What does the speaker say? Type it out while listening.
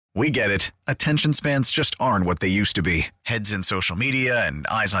We get it. Attention spans just aren't what they used to be. Heads in social media and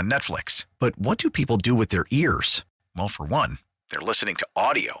eyes on Netflix. But what do people do with their ears? Well, for one, they're listening to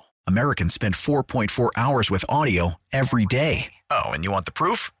audio. Americans spend 4.4 hours with audio every day. Oh, and you want the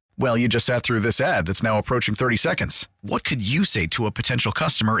proof? Well, you just sat through this ad that's now approaching 30 seconds. What could you say to a potential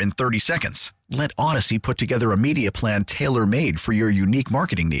customer in 30 seconds? Let Odyssey put together a media plan tailor-made for your unique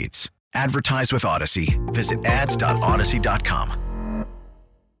marketing needs. Advertise with Odyssey. Visit ads.odyssey.com.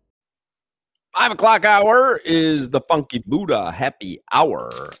 5 o'clock hour is the Funky Buddha Happy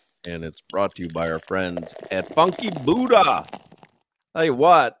Hour, and it's brought to you by our friends at Funky Buddha. Tell you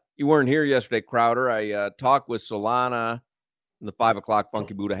what, you weren't here yesterday, Crowder. I talked with Solana in the 5 o'clock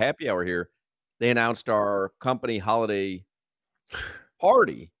Funky Buddha Happy Hour here. They announced our company holiday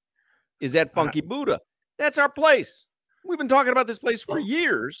party is at Funky Buddha. That's our place. We've been talking about this place for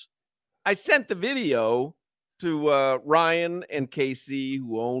years. I sent the video to Ryan and KC,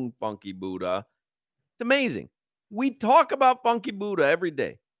 who own Funky Buddha. It's amazing. We talk about Funky Buddha every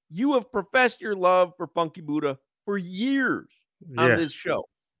day. You have professed your love for Funky Buddha for years on this show.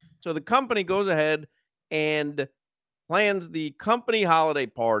 So the company goes ahead and plans the company holiday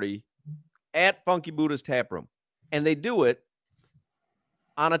party at Funky Buddha's Tap Room. And they do it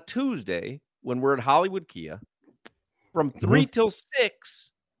on a Tuesday when we're at Hollywood Kia from 3 till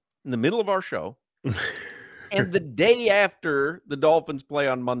 6 in the middle of our show. And the day after the Dolphins play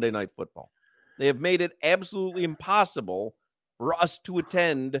on Monday Night Football. They have made it absolutely impossible for us to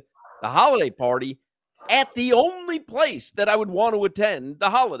attend the holiday party at the only place that I would want to attend the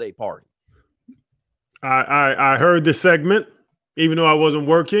holiday party. I heard the segment. Even though I wasn't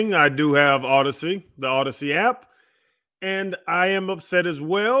working, I do have Odyssey, the Odyssey app. And I am upset as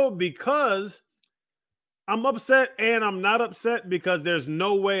well because I'm upset and I'm not upset because there's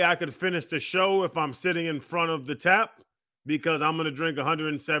no way I could finish the show if I'm sitting in front of the tap because I'm going to drink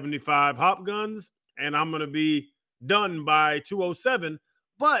 175 hop guns and I'm going to be done by 2:07.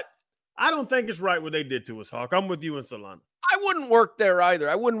 But I don't think it's right what they did to us, Hawk. I'm with you and Solana. I wouldn't work there either.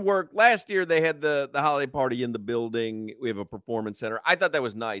 I wouldn't work. Last year, they had the holiday party in the building. We have a performance center. I thought that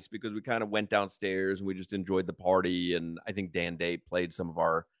was nice because we kind of went downstairs and we just enjoyed the party. And I think Dan Day played some of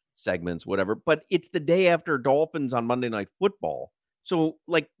our segments, whatever. But it's the day after Dolphins on Monday Night Football. So,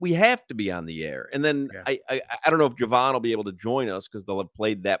 like, we have to be on the air. And then I don't know if Javon will be able to join us because they'll have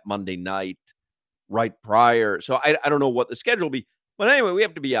played that Monday night right prior. So I don't know what the schedule will be. But anyway, we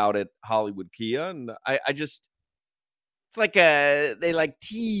have to be out at Hollywood Kia. And I just... It's like they like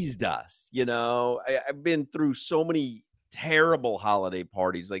teased us, you know. I've been through so many terrible holiday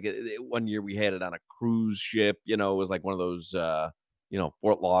parties. Like one year we had it on a cruise ship, you know, it was like one of those,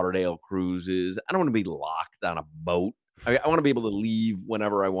 Fort Lauderdale cruises. I don't want to be locked on a boat. I want to be able to leave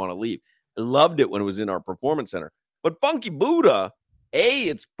whenever I want to leave. I loved it when it was in our performance center. But Funky Buddha, A,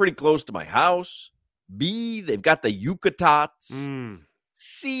 it's pretty close to my house. B, they've got the Yucatats.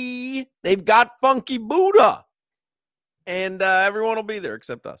 C, they've got Funky Buddha. And everyone will be there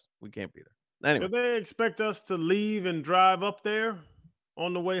except us. We can't be there. Anyway. Do they expect us to leave and drive up there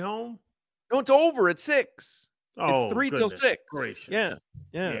on the way home? No, it's over at 6. Oh, it's 3 till 6. Gracious. Yeah.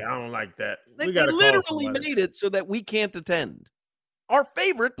 I don't like that. They literally made it so that we can't attend. Our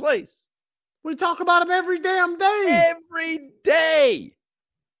favorite place. We talk about them every damn day. Every day.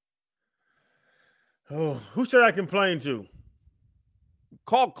 Oh, who should I complain to?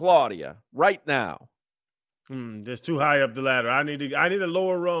 Call Claudia right now. That's too high up the ladder. I need a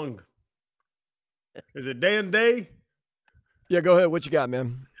lower rung. Is it day and day? Yeah, go ahead. What you got,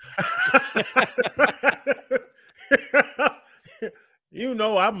 man? You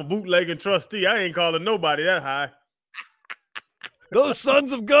know I'm a bootlegging trustee. I ain't calling nobody that high. Those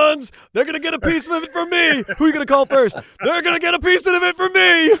sons of guns, they're going to get a piece of it from me. Who are you going to call first? They're going to get a piece of it from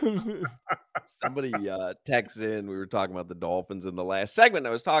me. Somebody texts in. We were talking about the Dolphins in the last segment. I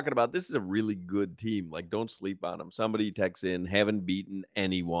was talking about this is a really good team. Like, don't sleep on them. Somebody texts in, haven't beaten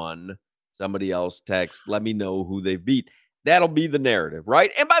anyone. Somebody else texts, let me know who they've beat. That'll be the narrative,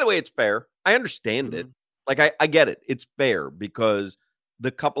 right? And by the way, it's fair. I understand it. Like, I get it. It's fair because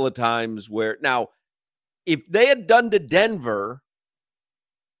the couple of times where now, if they had done to Denver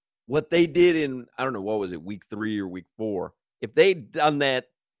what they did in, I don't know, what was it, week 3 or week 4, if they'd done that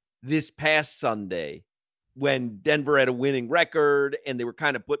this past Sunday when Denver had a winning record and they were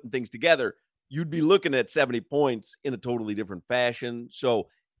kind of putting things together, you'd be looking at 70 points in a totally different fashion. So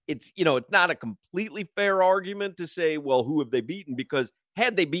it's, it's not a completely fair argument to say, well, who have they beaten? Because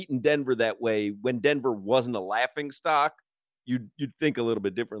had they beaten Denver that way when Denver wasn't a laughing stock, you'd think a little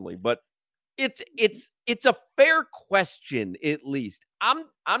bit differently. But it's a fair question, at least. I'm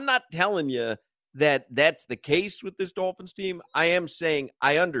not telling you that that's the case with this Dolphins team. I am saying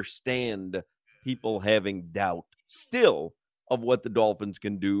I understand people having doubt still of what the Dolphins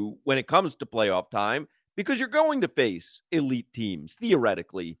can do when it comes to playoff time, because you're going to face elite teams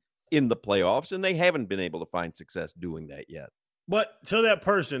theoretically in the playoffs, and they haven't been able to find success doing that yet. But to that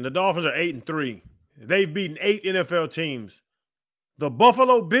person, the Dolphins are 8-3. They've beaten 8 NFL teams. The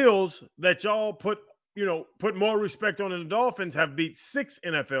Buffalo Bills that y'all put more respect on than the Dolphins have beat 6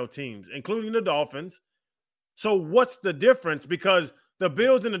 NFL teams, including the Dolphins. So what's the difference? Because the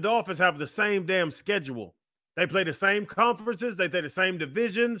Bills and the Dolphins have the same damn schedule. They play the same conferences. They play the same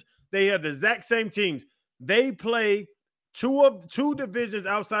divisions. They have the exact same teams. They play two divisions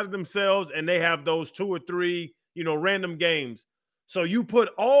outside of themselves, and they have those 2 or 3, random games. So you put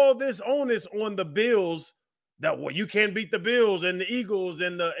all this onus on the Bills that you can't beat the Bills and the Eagles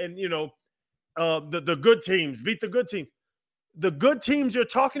and the good teams. Beat the good teams. The good teams you're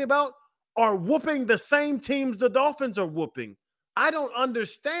talking about are whooping the same teams the Dolphins are whooping. I don't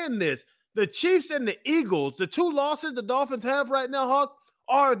understand this. The Chiefs and the Eagles, the 2 losses the Dolphins have right now, Hawk,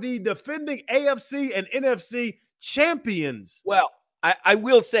 are the defending AFC and NFC champions. Well, I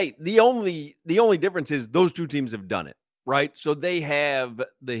will say the only difference is those 2 teams have done it, right? So they have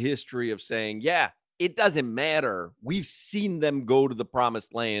the history of saying, yeah, it doesn't matter. We've seen them go to the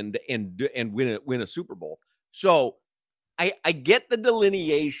promised land and win a Super Bowl. So I get the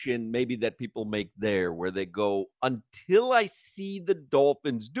delineation maybe that people make there, where they go, until I see the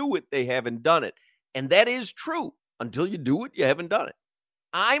Dolphins do it, they haven't done it. And that is true. Until you do it, you haven't done it.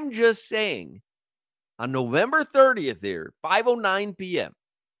 I'm just saying, on November 30th here, 5:09 p.m.,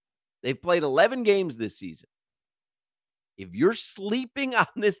 they've played 11 games this season. If you're sleeping on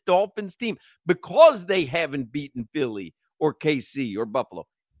this Dolphins team because they haven't beaten Philly or KC or Buffalo,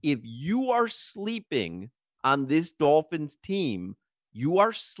 if you are sleeping on this Dolphins team, you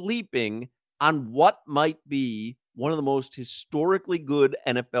are sleeping on what might be one of the most historically good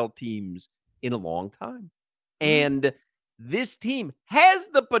NFL teams in a long time. And this team has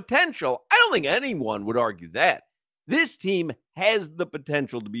the potential. I don't think anyone would argue that. This team has the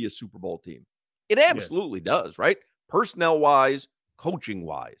potential to be a Super Bowl team. It absolutely does, right? Personnel-wise,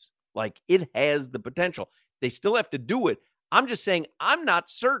 coaching-wise. Like, it has the potential. They still have to do it. I'm just saying, I'm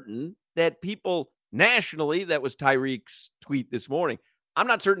not certain that people nationally, that was Tyreek's tweet this morning, I'm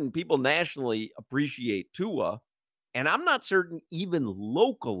not certain people nationally appreciate Tua, and I'm not certain even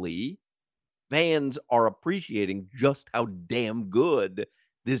locally fans are appreciating just how damn good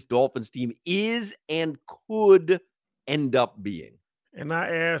this Dolphins team is and could end up being. And I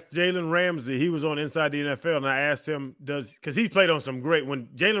asked Jalen Ramsey, he was on Inside the NFL, and I asked him, because he played on some great, when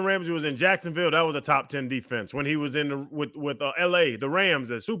Jalen Ramsey was in Jacksonville, that was a top 10 defense. When he was in with LA, the Rams,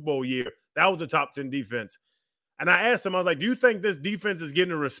 the Super Bowl year, that was a top 10 defense. And I asked him, I was like, do you think this defense is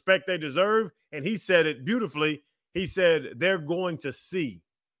getting the respect they deserve? And he said it beautifully. He said, they're going to see.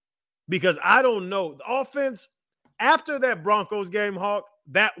 Because I don't know. The offense, after that Broncos game, Hawk,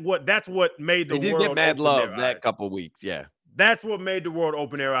 that's what made the world. They did get mad love that couple weeks, yeah. That's what made the world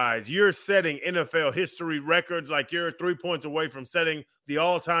open their eyes. You're setting NFL history records. Like, you're 3 points away from setting the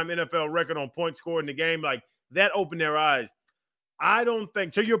all-time NFL record on points scored in the game. Like, that opened their eyes. I don't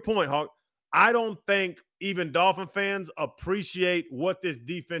think, to your point, Hawk, I don't think even Dolphin fans appreciate what this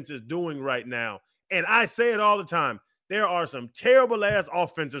defense is doing right now. And I say it all the time. There are some terrible-ass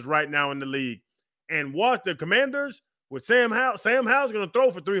offenses right now in the league. And watch the Commanders with Sam Howell. Sam Howell's going to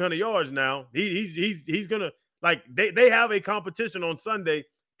throw for 300 yards now. He's going to, like, they have a competition on Sunday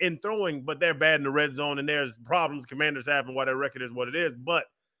in throwing, but they're bad in the red zone, and there's problems Commanders have and why their record is what it is. But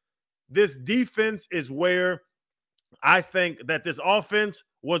this defense is where I think that this offense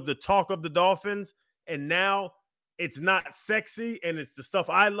was the talk of the Dolphins, and now it's not sexy, and it's the stuff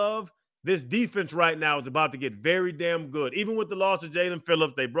I love. This defense right now is about to get very damn good. Even with the loss of Jalen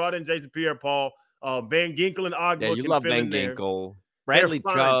Phillips, they brought in Jason Pierre-Paul, Van Ginkel and Ogba. Yeah, you love Van Ginkel. Bradley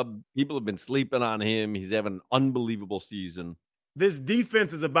Chubb, people have been sleeping on him. He's having an unbelievable season. This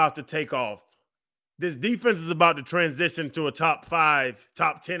defense is about to take off. This defense is about to transition to a top 5,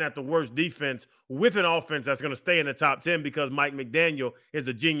 top 10 at the worst defense with an offense that's going to stay in the top 10 because Mike McDaniel is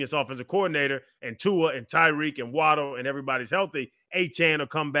a genius offensive coordinator, and Tua and Tyreek and Waddle and everybody's healthy. Achane will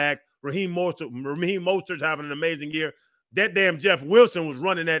come back. Raheem Mostert's having an amazing year. That damn Jeff Wilson was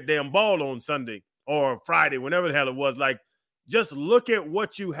running that damn ball on Sunday or Friday, whenever the hell it was. Like, just look at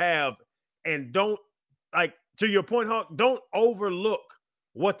what you have and don't, like, to your point, Hawk, don't overlook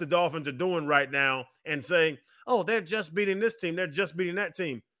what the Dolphins are doing right now and saying, oh, they're just beating this team, they're just beating that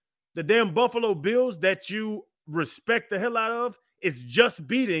team. The damn Buffalo Bills that you respect the hell out of is just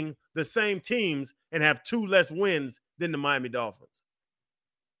beating the same teams and have 2 less wins than the Miami Dolphins.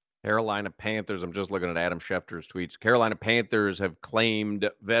 Carolina Panthers. I'm just looking at Adam Schefter's tweets. Carolina Panthers have claimed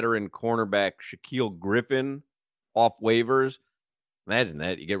veteran cornerback Shaquille Griffin off waivers. Imagine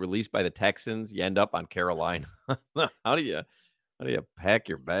that. You get released by the Texans. You end up on Carolina. How do you pack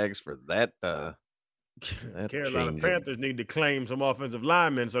your bags for that? Carolina Panthers need to claim some offensive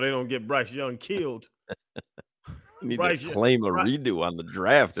linemen so they don't get Bryce Young killed. Need to claim a redo on the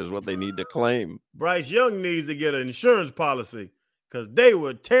draft is what they need to claim. Bryce Young needs to get an insurance policy because they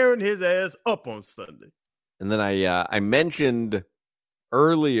were tearing his ass up on Sunday. And then I mentioned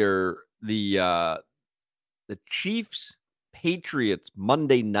earlier the Chiefs Patriots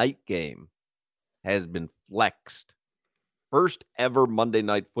Monday night game has been flexed. First ever Monday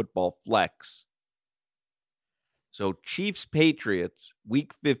Night Football flex. So Chiefs Patriots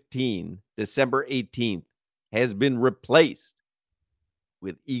week 15, December 18th, has been replaced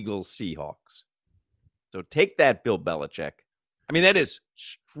with Eagles Seahawks. So take that, Bill Belichick. I mean, that is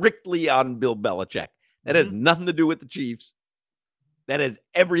strictly on Bill Belichick. That has nothing to do with the Chiefs. That has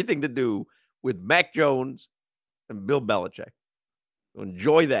everything to do with Mac Jones and Bill Belichick. So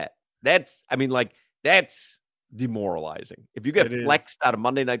enjoy that. That's demoralizing. If you get flexed out of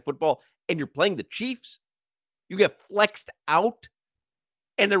Monday Night Football and you're playing the Chiefs, you get flexed out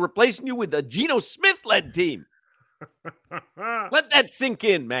and they're replacing you with a Geno Smith-led team. Let that sink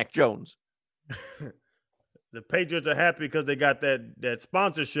in, Mac Jones. The Patriots are happy because they got that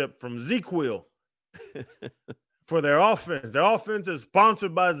sponsorship from Zequel for their offense. Their offense is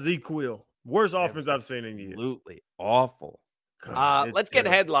sponsored by Zequel. Worst offense I've seen in years. Absolutely awful. Let's get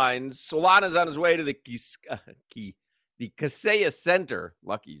headlines. Solana's on his way to the Kaseya Center.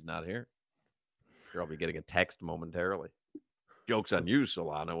 Lucky he's not here. Sure, I'll be getting a text momentarily. Joke's on you,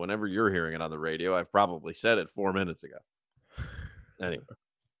 Solana. Whenever you're hearing it on the radio, I've probably said it 4 minutes ago. Anyway,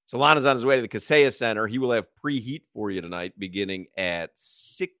 Solana's on his way to the Kaseya Center. He will have preheat for you tonight beginning at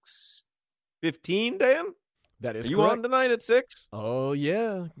 6:15, Dan? That is correct. You on tonight at 6? Oh,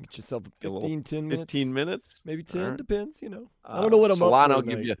 yeah. Get yourself 10 minutes. 15 minutes? Maybe 10, right. Depends, I don't know what I'm Solana up for will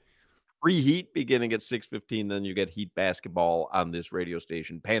give you preheat beginning at 6:15. Then you get Heat basketball on this radio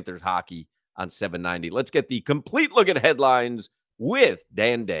station. Panthers hockey on 790. Let's get the complete look at headlines with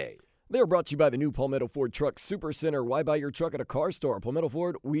Dan Day. They are brought to you by the new Palmetto Ford Truck Super Center. Why buy your truck at a car store? Palmetto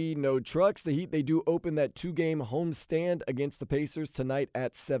Ford, we know trucks. The Heat, they do open that 2-game homestand against the Pacers tonight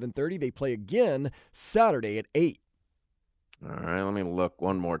at 7:30. They play again Saturday at 8. All right, let me look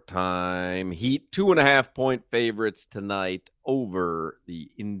one more time. Heat 2.5-point favorites tonight over the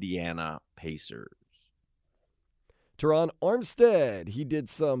Indiana Pacers. Teron Armstead, he did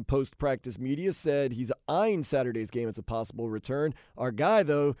some post-practice media, said he's eyeing Saturday's game as a possible return. Our guy,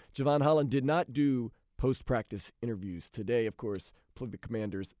 though, Javon Holland, did not do post-practice interviews today. Of course, play the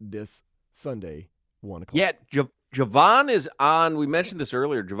Commanders this Sunday, 1 o'clock. Yeah, Javon is on, we mentioned this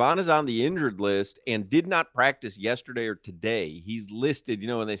earlier, Javon is on the injured list and did not practice yesterday or today. He's listed,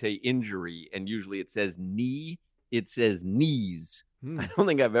 when they say injury, and usually it says knee, it says knees. I don't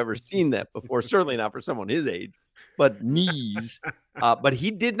think I've ever seen that before, certainly not for someone his age. But knees. But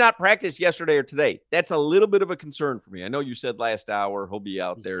he did not practice yesterday or today. That's a little bit of a concern for me. I know you said last hour he'll be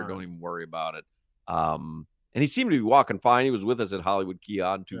out there. Don't even worry about it. And he seemed to be walking fine. He was with us at Hollywood Kia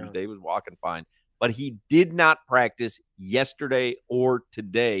on Tuesday. He was walking fine. But he did not practice yesterday or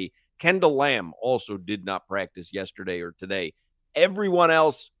today. Kendall Lamb also did not practice yesterday or today. Everyone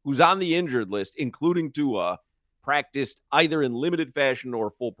else who's on the injured list, including Tua, practiced either in limited fashion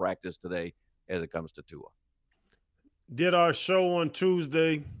or full practice today as it comes to Tua. Did our show on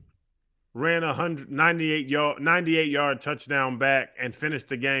Tuesday, ran a 98-yard touchdown back and finished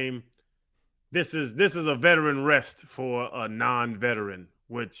the game. This is a veteran rest for a non-veteran,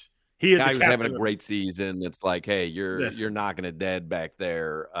 which he is. Guy was having a great season. It's like, hey, you're knocking it dead back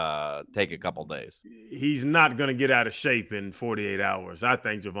there. Take a couple days. He's not going to get out of shape in 48 hours. I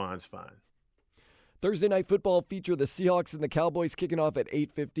think Javon's fine. Thursday Night Football feature the Seahawks and the Cowboys kicking off at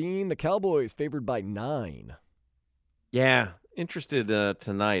 8:15. The Cowboys favored by 9. Yeah, interested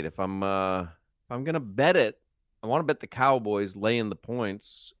tonight. If I'm gonna bet it, I want to bet the Cowboys laying the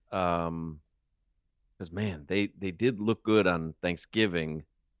points. Because man, they did look good on Thanksgiving,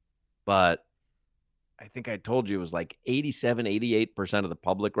 but I think I told you it was like 87-88% of the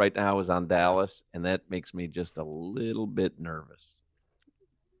public right now is on Dallas, and that makes me just a little bit nervous.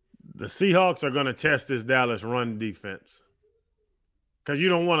 The Seahawks are going to test this Dallas run defense. Because you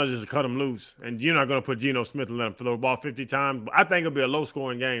don't want to just cut them loose. And you're not going to put Geno Smith and let him throw the ball 50 times. I think it'll be a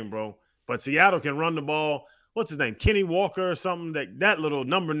low-scoring game, bro. But Seattle can run the ball. What's his name? Kenny Walker or something. That little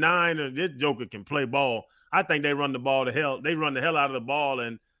number 9, this joker can play ball. I think they run the ball to hell. They run the hell out of the ball,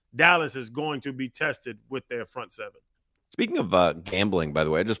 and Dallas is going to be tested with their front seven. Speaking of gambling, by the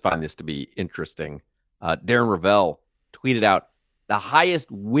way, I just find this to be interesting. Darren Ravel tweeted out the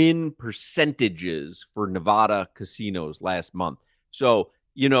highest win percentages for Nevada casinos last month. So,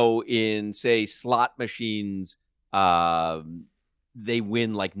 in, say, slot machines, they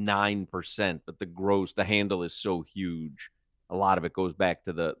win like 9%, but the handle is so huge. A lot of it goes back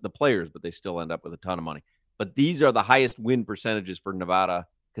to the players, but they still end up with a ton of money. But these are the highest win percentages for Nevada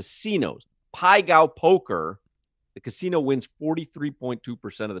casinos. Pai Gow Poker, the casino wins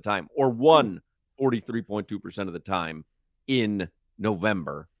 43.2% of the time, or won 43.2% of the time in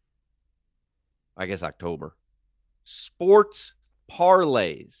November. I guess October. Sports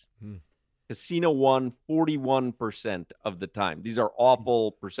parlays. Casino won 41% of the time. These are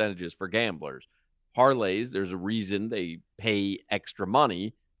awful percentages for gamblers. Parlays, there's a reason they pay extra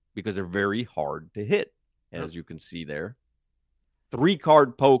money because they're very hard to hit, as you can see there.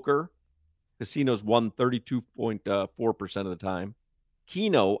 3-card poker, casinos won 32.4% of the time.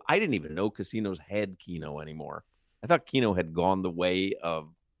 Keno, I didn't even know casinos had Keno anymore. I thought Keno had gone the way of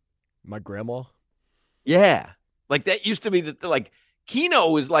my grandma. Yeah. Like that used to be like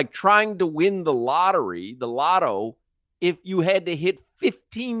Keno is like trying to win the lotto, if you had to hit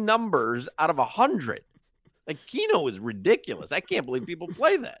 15 numbers out of 100. Like Keno is ridiculous. I can't believe people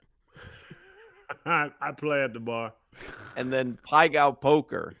play that. I play at the bar. And then Pai Gow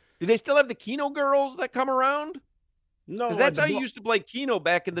Poker. Do they still have the Keno girls that come around? No, because that's how you used to play Keno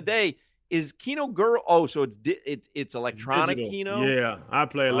back in the day. Is Keno girl? Oh, so it's electronic Keno. Yeah, I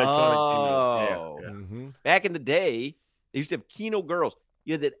play electronic Keno. Yeah. Mm-hmm. Back in the day, they used to have Keno girls.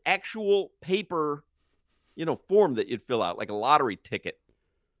 You had that actual paper, form that you'd fill out like a lottery ticket,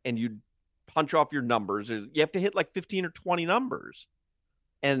 and you'd punch off your numbers. You have to hit like 15 or 20 numbers,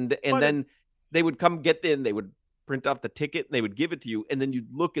 and then they would come get in. They would print off the ticket and they would give it to you, and then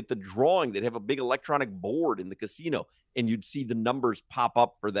you'd look at the drawing. They'd have a big electronic board in the casino, and you'd see the numbers pop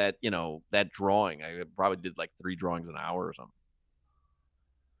up for that, that drawing. I probably did like 3 drawings an hour or something.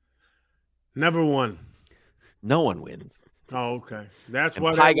 Never won. No one wins. Oh, okay. That's and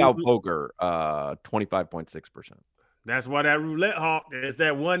why Pai Gow Poker, 25.6%. That's why that roulette hawk is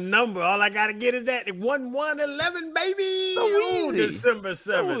that one number. All I gotta get is that 1111, baby. So easy. December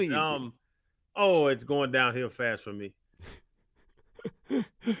 7th. So it's going downhill fast for me. I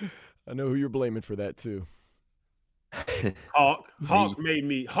know who you're blaming for that too. Hawk made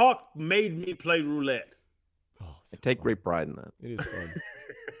me play roulette. I take great pride in that. It is fun.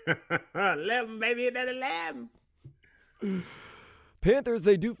 11, baby, that 11. Panthers,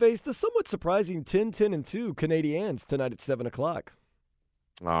 they do face the somewhat surprising 10-10-2 Canadiens tonight at 7 o'clock.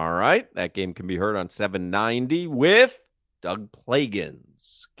 All right. That game can be heard on 790 with Doug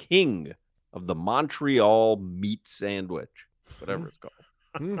Plagans, king of the Montreal meat sandwich, whatever it's called.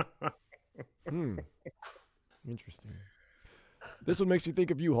 Interesting. This one makes you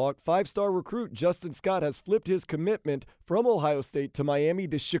think of you, Hawk. 5-star recruit Justin Scott has flipped his commitment from Ohio State to Miami.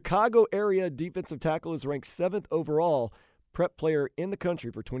 The Chicago area defensive tackle is ranked 7th overall prep player in the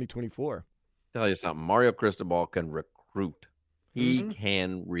country for 2024. Tell you something. Mario Cristobal can recruit. He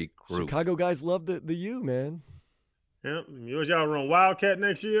can recruit. Chicago guys love the U, man. Yeah. Y'all run Wildcat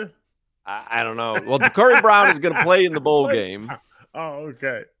next year? I don't know. Well, Curry Brown is going to play in the bowl game. Oh,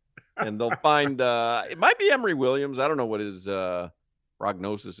 okay. And they'll find it might be Emory Williams. I don't know what his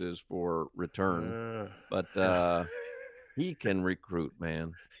prognosis is for return, but he can recruit,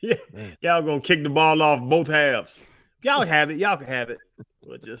 man. Yeah, man. Y'all gonna kick the ball off both halves. Y'all have it. Y'all can have it.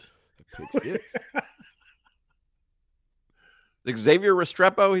 We'll just Xavier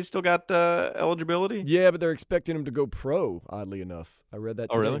Restrepo, he's still got eligibility? Yeah, but they're expecting him to go pro, oddly enough. I read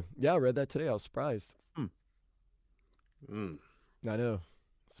that today. Oh, really? Yeah, I read that today. I was surprised. I know.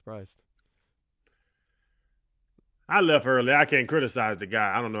 Surprised. I left early. I can't criticize the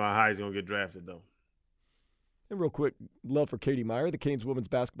guy. I don't know how high he's going to get drafted, though. And real quick, love for Katie Meyer. The Canes women's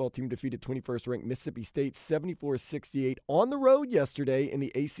basketball team defeated 21st-ranked Mississippi State 74-68 on the road yesterday in the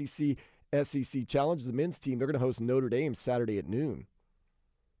ACC SEC Challenge. The men's team, they're going to host Notre Dame Saturday at noon.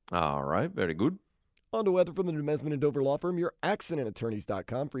 All right, very good. On to weather from the New Mesman and Dover Law Firm, your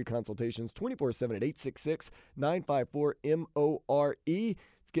accidentattorneys.com. Free consultations 24/7 at 866-954-MORE.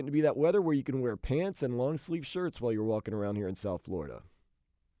 It's getting to be that weather where you can wear pants and long sleeve shirts while you're walking around here in South Florida.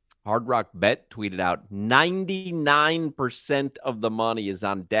 Hard Rock Bet tweeted out 99% of the money is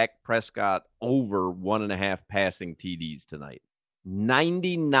on Dak Prescott over 1.5 passing TDs tonight.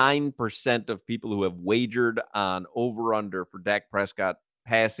 99% of people who have wagered on over-under for Dak Prescott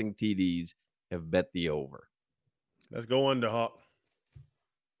passing TDs have bet the over. Let's go under, Hawk.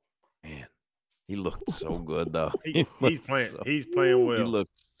 Man, He looked so good, though. He's playing well. He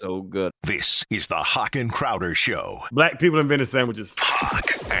looked so good. This is the Hoch and Crowder Show. Black people invented sandwiches.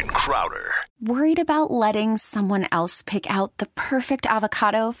 Hoch and Crowder. Worried about letting someone else pick out the perfect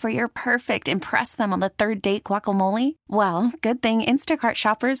avocado for your perfect impress them on the third date guacamole? Well, good thing Instacart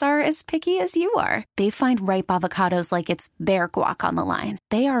shoppers are as picky as you are. They find ripe avocados like it's their guac on the line.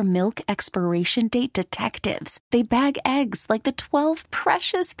 They are milk expiration date detectives. They bag eggs like the 12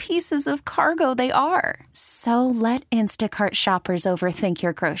 precious pieces of cargo they are. So let Instacart shoppers overthink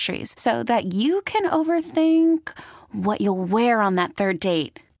your groceries so that you can overthink what you'll wear on that third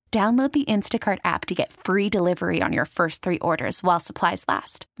date. Download the Instacart app to get free delivery on your first 3 orders while supplies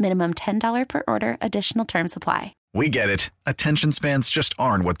last. Minimum $10 per order. Additional terms apply. We get it. Attention spans just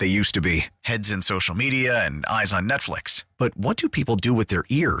aren't what they used to be. Heads in social media and eyes on Netflix. But what do people do with their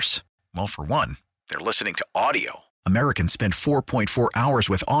ears? Well, for one, they're listening to audio. Americans spend 4.4 hours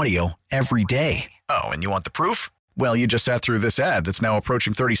with audio every day. Oh, and you want the proof? Well, you just sat through this ad that's now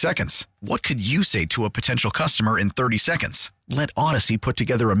approaching 30 seconds. What could you say to a potential customer in 30 seconds? Let Odyssey put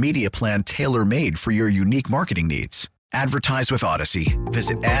together a media plan tailor-made for your unique marketing needs. Advertise with Odyssey.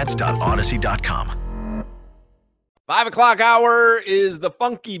 Visit ads.odyssey.com. 5 o'clock hour is the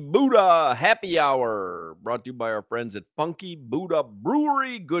Funky Buddha Happy Hour, brought to you by our friends at Funky Buddha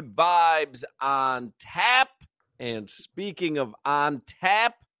Brewery. Good vibes on tap. And speaking of on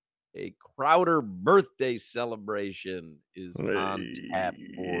tap, a Crowder birthday celebration is on tap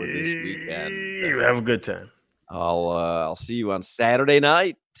for this weekend. Have a good time. I'll see you on Saturday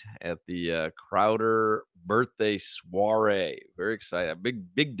night at the Crowder birthday soiree. Very excited.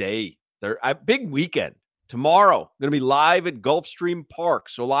 Big day. Big weekend. Tomorrow, going to be live at Gulfstream Park.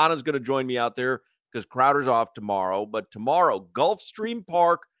 Solana's going to join me out there because Crowder's off tomorrow. But tomorrow, Gulfstream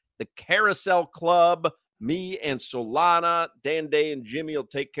Park, the Carousel Club, me and Solana, Dan Day and Jimmy will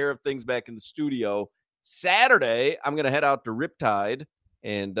take care of things back in the studio. Saturday, I'm going to head out to Riptide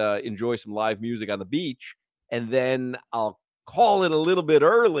and enjoy some live music on the beach. And then I'll call it a little bit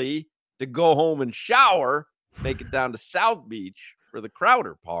early to go home and shower, make it down to South Beach for the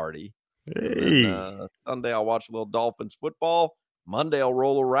Crowder party. Hey. And, Sunday, I'll watch a little Dolphins football. Monday, I'll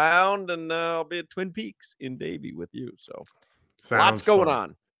roll around, and I'll be at Twin Peaks in Davie with you. So lots going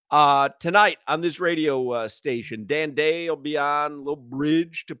on. Tonight on this radio station, Dan Day will be on a little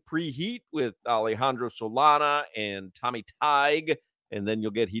bridge to preheat with Alejandro Solana and Tommy Tighe. And then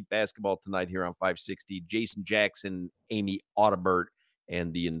you'll get Heat basketball tonight here on 560. Jason Jackson, Amy Audibert,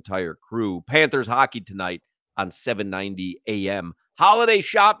 and the entire crew. Panthers hockey tonight on 790 AM. Holiday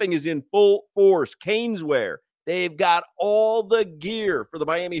shopping is in full force. Caneswear, they've got all the gear for the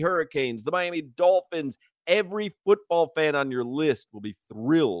Miami Hurricanes, the Miami Dolphins. Every football fan on your list will be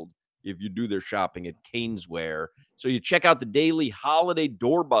thrilled if you do their shopping at Caneswear. So you check out the daily holiday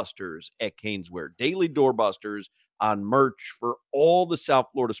doorbusters at Caneswear. Daily doorbusters on merch for all the South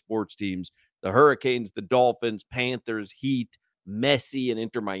Florida sports teams. The Hurricanes, the Dolphins, Panthers, Heat, Messi and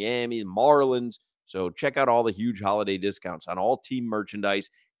Inter Miami, Marlins. So check out all the huge holiday discounts on all team merchandise.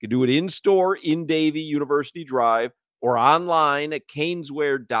 You can do it in-store in Davie, University Drive, or online at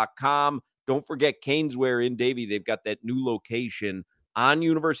caneswear.com. Don't forget Caneswear in Davie. They've got that new location on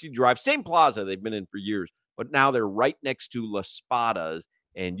University Drive. Same plaza they've been in for years, but now they're right next to La Spada's,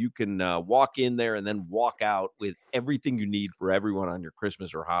 and you can walk in there and then walk out with everything you need for everyone on your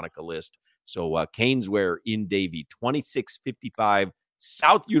Christmas or Hanukkah list. So Caneswear in Davie, 2655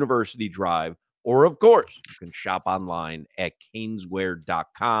 South University Drive. Or, of course, you can shop online at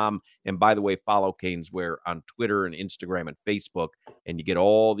caneswear.com. And by the way, follow Caneswear on Twitter and Instagram and Facebook, and you get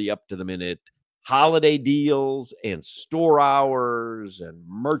all the up-to-the-minute holiday deals and store hours and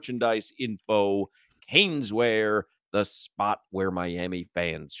merchandise info. Caneswear, the spot where Miami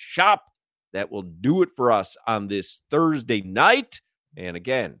fans shop. That will do it for us on this Thursday night. And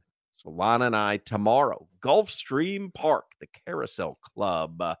again, Solana and I tomorrow, Gulfstream Park, the Carousel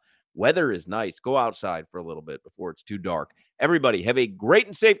Club. Weather is nice. Go outside for a little bit before it's too dark. Everybody, have a great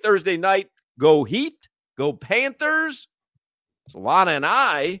and safe Thursday night. Go Heat. Go Panthers. Solana and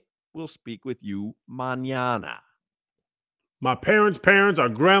I will speak with you mañana. My parents' parents are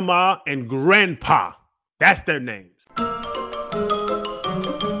grandma and grandpa. That's their names.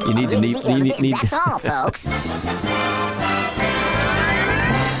 You need to need. That's all, folks.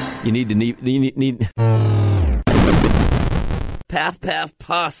 You need to need. Path,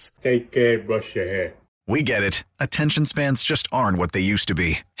 puss. Take care, brush your hair. We get it. Attention spans just aren't what they used to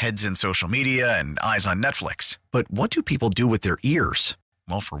be. Heads in social media and eyes on Netflix. But what do people do with their ears?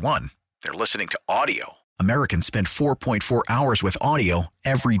 Well, for one, they're listening to audio. Americans spend 4.4 hours with audio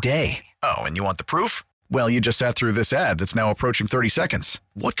every day. Oh, and you want the proof? Well, you just sat through this ad that's now approaching 30 seconds.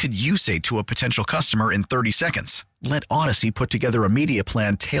 What could you say to a potential customer in 30 seconds? Let Odyssey put together a media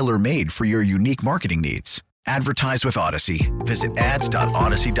plan tailor-made for your unique marketing needs. Advertise with Odyssey. Visit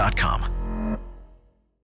ads.odyssey.com.